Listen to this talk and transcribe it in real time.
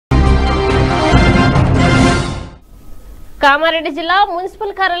కామారెడ్డి జిల్లా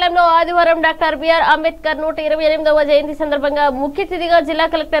మున్సిపల్ కార్యాలయంలో ఆదివారం డాక్టర్ బిఆర్ అంబేద్కర్ 128వ జయంతి సందర్భంగా ముఖ్య అతిథిగా జిల్లా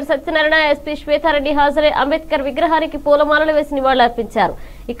కలెక్టర్ సత్యనారాయణ, ఎస్పీ శ్వేతారెడ్డి హాజరై అంబేద్కర్ విగ్రహానికి పూలమాలలు వేసి నివాళులర్పించారు.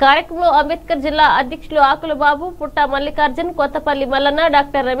 ఈ కార్యక్రమంలో అంబేద్కర్ జిల్లా అధ్యక్షులు ఆకుల బాబు, పుట్ట మల్లికార్జున్, కొత్తపల్లి మల్లన్న,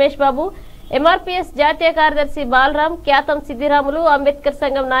 డాక్టర్ రమేష్ బాబు, MRPS జాతీయ కార్యదర్శి బాలరాం, ఖ్యాతం సిద్దిరాములు, అంబేద్కర్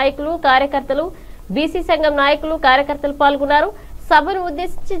సంఘం నాయకులు, కార్యకర్తలు, BC సంఘం నాయకులు, కార్యకర్తలు పాల్గొన్నారు. సభను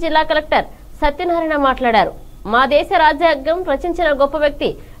ఉద్దేశించి జిల్లా కలెక్టర్ సత్యనారాయణ మాట్లాడారు. మా దేశ రాజ్యాంగం రచించిన గొప్ప వ్యక్తి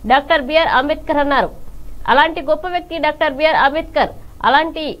డాక్టర్ బిఆర్ అంబేద్కర్ అన్నారు. అలాంటి గొప్ప వ్యక్తి డాక్టర్ బిఆర్ అంబేద్కర్.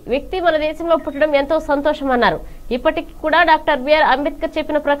 అలాంటి వ్యక్తి మన దేశంలో పుట్టడం ఎంతో సంతోషం అన్నారు. ఇప్పటికీ కూడా డాక్టర్ బిఆర్ అంబేద్కర్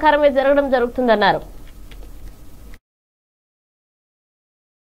చెప్పిన ప్రకారమే జరగడం జరుగుతుందన్నారు.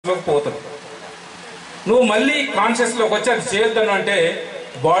 నువ్వు మళ్ళీ కాన్షియస్ లోకి వచ్చి అది చేయొద్దని అంటే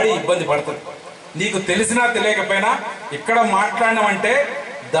బాడీ ఇబ్బంది పడుతుంది. నీకు తెలిసినా తెలియకపోయినా ఇక్కడ మాట్లాడినామంటే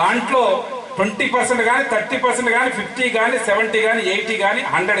దాంట్లో 20% కానీ 30% కానీ 50 కానీ 70 కానీ 80 కానీ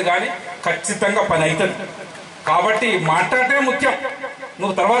 100 కానీ ఖచ్చితంగా పని అవుతుంది. కాబట్టి మాట్లాడటమే ముఖ్యం.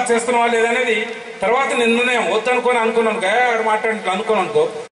 నువ్వు తర్వాత చేస్తున్నావా లేదనేది తర్వాత నిర్ణయం. వద్దనుకొని అనుకున్నాను మాట్లాడి అనుకోను అనుకో